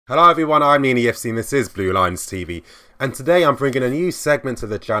Hello everyone, I'm Nini FC and this is Blue Lines TV, and today I'm bringing a new segment to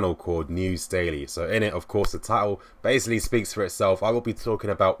the channel called News Daily. So in it, of course, the title basically speaks for itself. I will be talking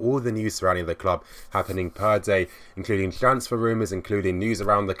about all the news surrounding the club happening per day, including transfer rumours, including news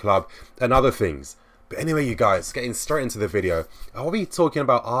around the club and other things. But anyway, you guys, getting straight into the video, I will be talking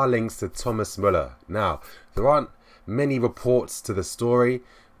about our links to Thomas Muller. Now, there aren't many reports to the story,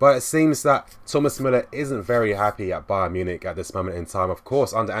 but it seems that Thomas Muller isn't very happy at Bayern Munich at this moment in time. Of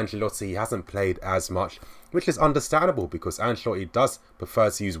course, under Ancelotti, he hasn't played as much, which is understandable because Ancelotti does prefer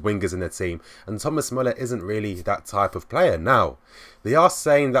to use wingers in the team, and Thomas Muller isn't really that type of player. Now, they are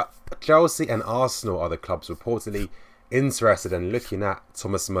saying that Chelsea and Arsenal are the clubs reportedly interested in looking at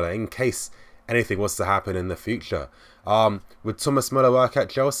Thomas Muller in case anything was to happen in the future. Would Thomas Muller work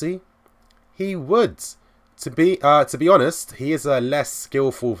at Chelsea? He would. To be honest, he is a less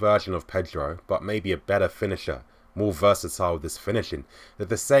skillful version of Pedro, but maybe a better finisher, more versatile with his finishing. They're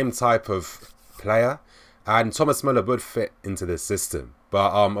the same type of player, and Thomas Muller would fit into this system.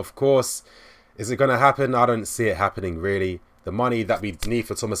 But of course, is it going to happen? I don't see it happening really. The money that we need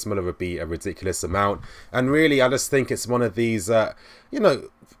for Thomas Muller would be a ridiculous amount, and really, I just think it's one of these,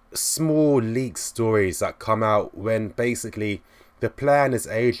 small leak stories that come out when basically the player and his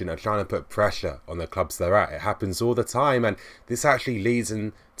agent are trying to put pressure on the clubs they're at. It happens all the time, and this actually leads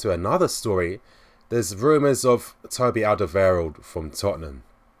into another story. There's rumours of Toby Alderweireld from Tottenham.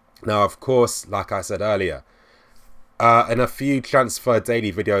 Now, of course, like I said earlier, in a few transfer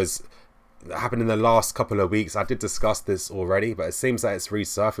daily videos that happened in the last couple of weeks, I did discuss this already, but it seems that it's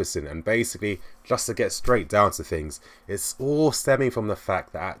resurfacing. And basically, just to get straight down to things, it's all stemming from the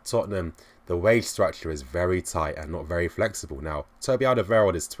fact that at Tottenham, the wage structure is very tight and not very flexible. Now, Toby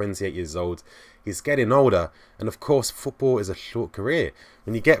Alderweireld is 28 years old. He's getting older, and of course, football is a short career.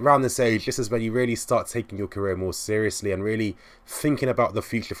 When you get around this age, this is when you really start taking your career more seriously and really thinking about the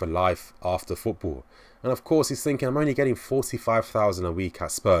future for life after football. And of course, he's thinking, I'm only getting 45,000 a week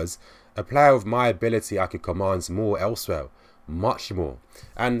at Spurs. A player of my ability, I could command more elsewhere, much more.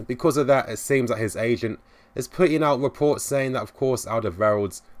 And because of that, it seems that his agent is putting out reports saying that, of course,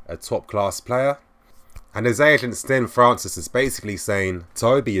 Alderweireld's a top-class player. And his agent, Sten Francis, is basically saying,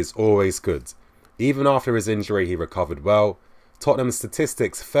 Toby is always good. Even after his injury, he recovered well. Tottenham's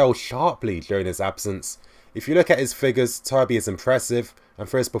statistics fell sharply during his absence. If you look at his figures, Toby is impressive, and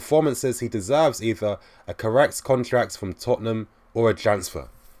for his performances, he deserves either a correct contract from Tottenham or a transfer.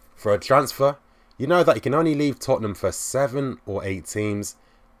 For a transfer, you know that he can only leave Tottenham for 7 or 8 teams,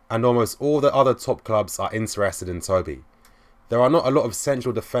 and almost all the other top clubs are interested in Toby. There are not a lot of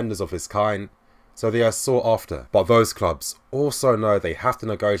central defenders of his kind, so they are sought after. But those clubs also know they have to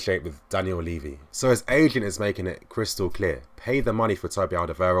negotiate with Daniel Levy. So his agent is making it crystal clear. Pay the money for Toby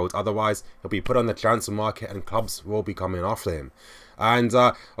Alderweireld, otherwise he'll be put on the transfer market and clubs will be coming after him. And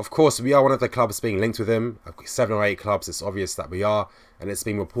of course, we are one of the clubs being linked with him. 7 or 8 clubs, it's obvious that we are, and it's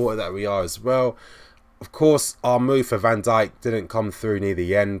been reported that we are as well. Of course, our move for Van Dijk didn't come through near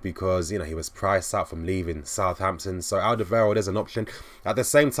the end because, you know, he was priced out from leaving Southampton. So Alderweireld is an option. At the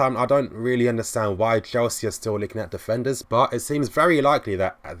same time, I don't really understand why Chelsea are still looking at defenders. But it seems very likely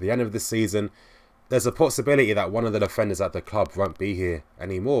that at the end of the season, there's a possibility that one of the defenders at the club won't be here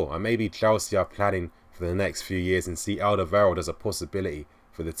anymore. And maybe Chelsea are planning for the next few years and see Alderweireld as a possibility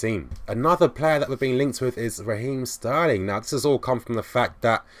for the team. Another player that we're being linked with is Raheem Sterling. Now, this has all come from the fact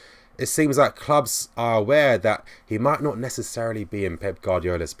that it seems that clubs are aware that he might not necessarily be in Pep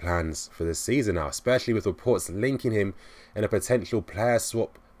Guardiola's plans for this season now, especially with reports linking him in a potential player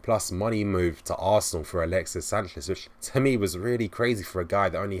swap plus money move to Arsenal for Alexis Sanchez, which to me was really crazy for a guy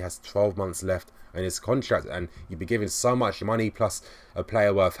that only has 12 months left in his contract, and you'd be giving so much money plus a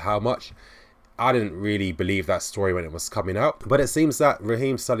player worth how much? I didn't really believe that story when it was coming out, but it seems that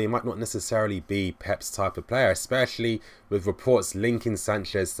Raheem Sterling might not necessarily be Pep's type of player, especially with reports linking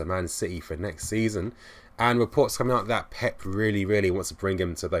Sanchez to Man City for next season, and reports coming out that Pep really wants to bring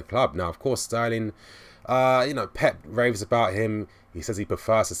him to the club. Now, of course, Sterling, Pep raves about him. He says he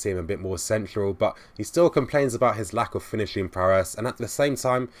prefers to see him a bit more central, but he still complains about his lack of finishing prowess. And at the same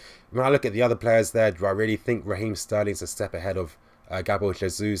time, when I look at the other players there, do I really think Raheem Sterling's a step ahead of Gabriel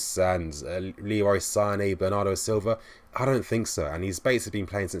Jesus and Leroy Sané, Bernardo Silva? I don't think so. And he's basically been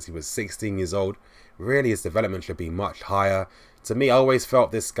playing since he was 16 years old. Really, his development should be much higher. To me, I always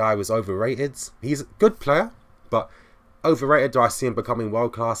felt this guy was overrated. He's a good player, but overrated. Do I see him becoming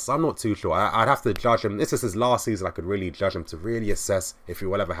world class? I'm not too sure. I'd have to judge him. This is his last season. I could really judge him to really assess if he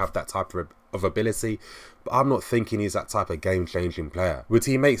will ever have that type of ability. But I'm not thinking he's that type of game-changing player. Would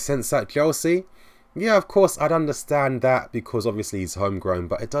he make sense at Chelsea? Yeah, of course, I'd understand that because obviously he's homegrown,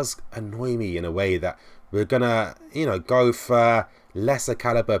 but it does annoy me in a way that we're gonna, you know, go for lesser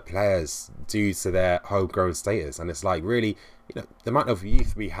caliber players due to their homegrown status. And it's like, really, you know, the amount of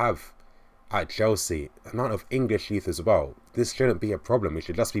youth we have at Chelsea, the amount of English youth as well, this shouldn't be a problem. We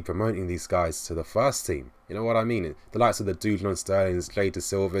should just be promoting these guys to the first team. You know what I mean? The likes of the Doodlon Sterlings, Jada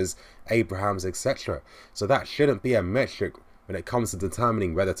Silvers, Abrahams, etc. So that shouldn't be a metric when it comes to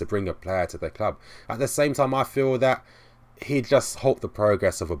determining whether to bring a player to the club. At the same time, I feel that he just halted the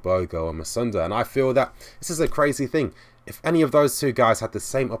progress of Abogo and Masunda, and I feel that this is a crazy thing. If any of those two guys had the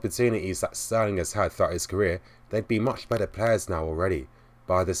same opportunities that Sterling has had throughout his career, they'd be much better players now already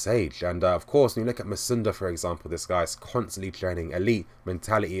by this age. And of course, when you look at Masunda, for example, this guy's constantly training, elite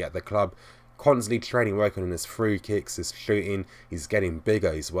mentality at the club, constantly training, working on his free kicks, his shooting, he's getting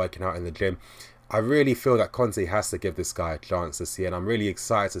bigger, he's working out in the gym. I really feel that Conte has to give this guy a chance this year, and I'm really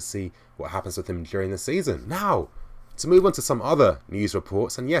excited to see what happens with him during the season. Now, to move on to some other news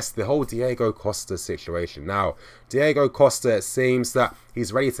reports, and yes, the whole Diego Costa situation. Now, Diego Costa, it seems that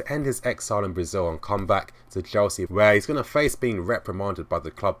he's ready to end his exile in Brazil and come back to Chelsea, where he's going to face being reprimanded by the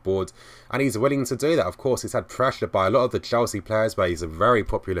club board, and he's willing to do that. Of course, he's had pressure by a lot of the Chelsea players, where he's a very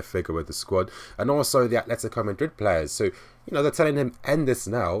popular figure with the squad, and also the Atletico Madrid players. So, you know, they're telling him, end this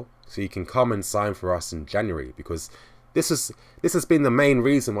now, so you can come and sign for us in January, because this has been the main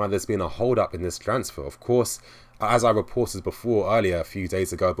reason why there's been a hold up in this transfer. Of course, as I reported before earlier, a few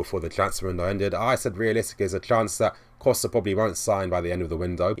days ago before the transfer window ended, I said realistically there's a chance that Costa probably won't sign by the end of the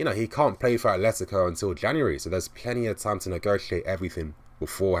window. You know, he can't play for Atletico until January, so there's plenty of time to negotiate everything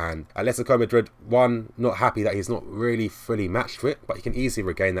beforehand. Atletico Madrid, one, not happy that he's not really fully match fit, but he can easily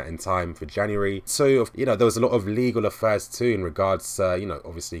regain that in time for January. Two, you know, there was a lot of legal affairs too in regards to, you know,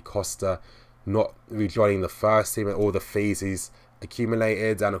 obviously Costa not rejoining the first team and all the fees he's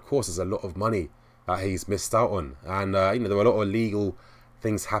accumulated, and of course there's a lot of money that he's missed out on, and you know, there were a lot of legal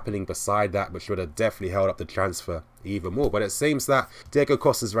things happening beside that which would have definitely held up the transfer even more. But it seems that Diego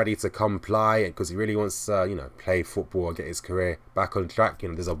Costa's ready to comply because he really wants to, you know, play football and get his career back on track. You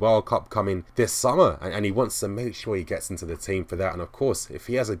know, there's a World Cup coming this summer, and he wants to make sure he gets into the team for that. And of course, if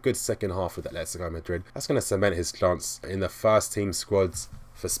he has a good second half with Atletico Madrid, that's going to cement his chance in the first team squads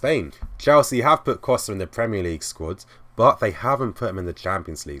for Spain. Chelsea have put Costa in the Premier League squad, but they haven't put him in the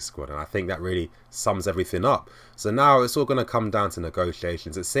Champions League squad, and I think that really sums everything up. So now it's all going to come down to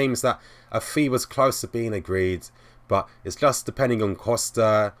negotiations. It seems that a fee was close to being agreed, but it's just depending on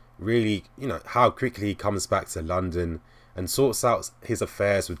Costa, really, you know, how quickly he comes back to London and sorts out his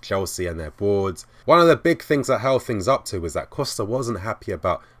affairs with Chelsea and their boards. One of the big things that held things up to was that Costa wasn't happy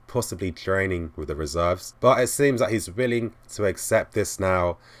about possibly training with the reserves, but it seems that he's willing to accept this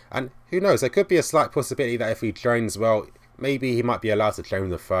now, and who knows, there could be a slight possibility that if he trains well, maybe he might be allowed to train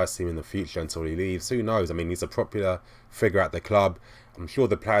with the first team in the future until he leaves. Who knows? I mean, he's a popular figure at the club. I'm sure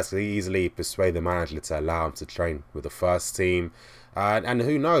the players could easily persuade the manager to allow him to train with the first team, and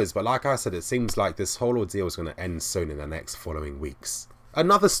who knows, but like I said, it seems like this whole ordeal is going to end soon in the next following weeks.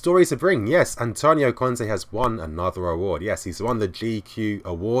 Another story to bring. Yes, Antonio Conte has won another award. Yes, he's won the GQ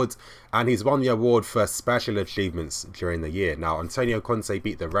award, and he's won the award for special achievements during the year. Now, Antonio Conte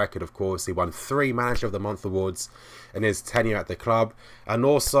beat the record, of course. He won 3 Manager of the Month awards in his tenure at the club, and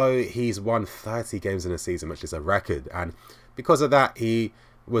also he's won 30 games in a season, which is a record. And because of that, he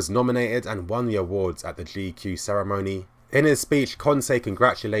was nominated and won the awards at the GQ ceremony. In his speech, Conte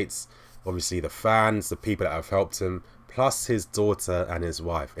congratulates, obviously, the fans, the people that have helped him, plus his daughter and his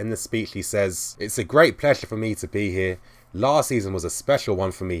wife. In the speech, he says, "It's a great pleasure for me to be here. Last season was a special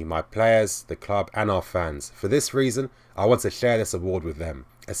one for me, my players, the club and our fans. For this reason, I want to share this award with them.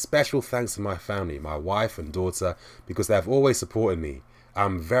 A special thanks to my family, my wife and daughter, because they have always supported me.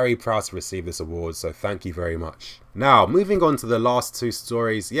 I'm very proud to receive this award, so thank you very much." Now, moving on to the last 2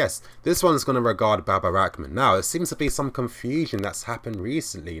 stories. Yes, this one's going to regard Baba Rahman. Now, it seems to be some confusion that's happened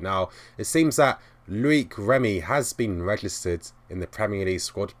recently. Now, it seems that Loic Remy has been registered in the Premier League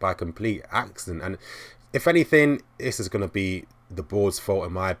squad by complete accident, and if anything, this is going to be the board's fault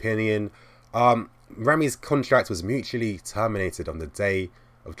in my opinion. Remy's contract was mutually terminated on the day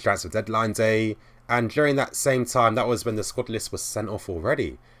of transfer deadline day, and during that same time, that was when the squad list was sent off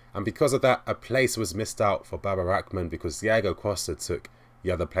already, and because of that, a place was missed out for Baba Rahman because Diego Costa took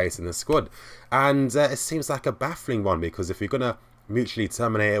the other place in the squad. And it seems like a baffling one, because if you're going to mutually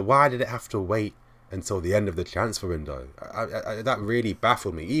terminate it, why did it have to wait until the end of the transfer window? That really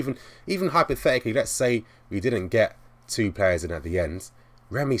baffled me. Even hypothetically, let's say we didn't get 2 players in at the end,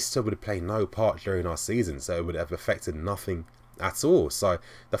 Remy still would have played no part during our season, so it would have affected nothing at all. So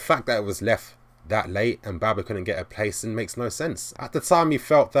the fact that it was left that late and Baba couldn't get a place in makes no sense. At the time, he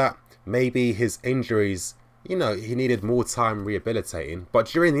felt that maybe his injuries you know, he needed more time rehabilitating. But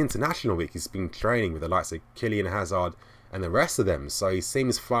during the international week, he's been training with the likes of Kylian Hazard and the rest of them, so he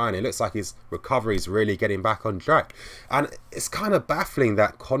seems fine. It looks like his recovery is really getting back on track, and it's kind of baffling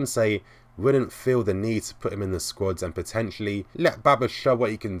that Conte wouldn't feel the need to put him in the squads and potentially let Baba show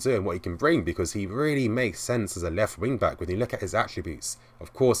what he can do and what he can bring, because he really makes sense as a left wing back when you look at his attributes.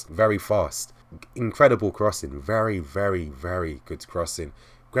 Of course, very fast, incredible crossing, very, very, very good crossing.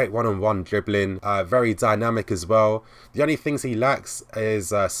 Great one-on-one dribbling, very dynamic as well. The only things he lacks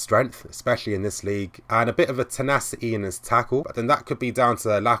is strength, especially in this league, and a bit of a tenacity in his tackle. But then that could be down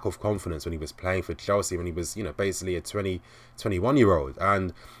to a lack of confidence when he was playing for Chelsea, when he was, you know, basically a 21-year-old.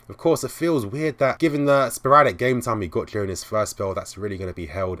 And of course, it feels weird that given the sporadic game time he got during his first spell, that's really going to be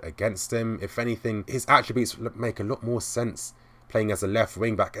held against him. If anything, his attributes make a lot more sense playing as a left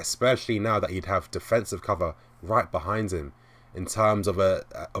wing back, especially now that he'd have defensive cover right behind him in terms of a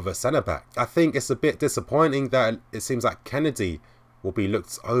centre-back. I think it's a bit disappointing that it seems like Kennedy will be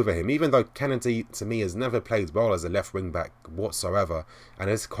looked over him, even though Kennedy, to me, has never played well as a left wing-back whatsoever, and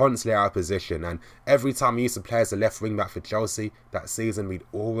is constantly out of position. And every time he used to play as a left wing-back for Chelsea that season, we'd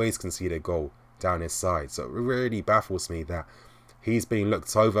always concede a goal down his side. So it really baffles me that he's being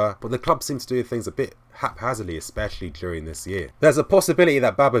looked over, but the club seems to do things a bit haphazardly, especially during this year. There's a possibility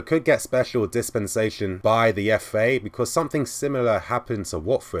that Baba could get special dispensation by the FA, because something similar happened to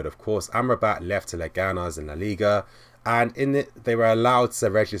Watford. Of course, Amrabat left to Leganas in La Liga, and in it they were allowed to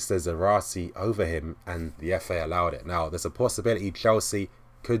register Zarate over him, and the FA allowed it. Now, there's a possibility Chelsea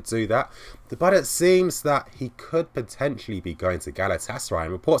could do that, but it seems that he could potentially be going to Galatasaray,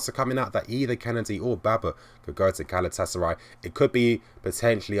 and reports are coming out that either Kennedy or Baba could go to Galatasaray. It could be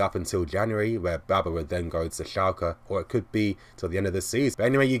potentially up until January, where Baba would then go to Schalke, or it could be till the end of the season. But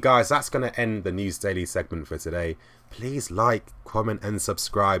anyway, you guys, that's going to end the News Daily segment for today. Please like, comment and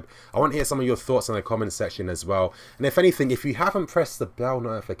subscribe. I want to hear some of your thoughts in the comment section as well, and if anything, if you haven't pressed the bell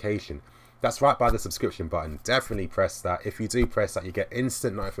notification, that's right by the subscription button, definitely press that. If you do press that, you get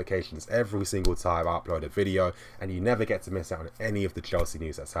instant notifications every single time I upload a video, and you never get to miss out on any of the Chelsea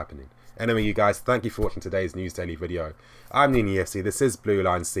news that's happening. Anyway, you guys, thank you for watching today's News Daily video. I'm Nini FC, this is Blue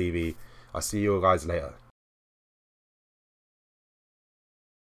Lines TV. I'll see you all guys later.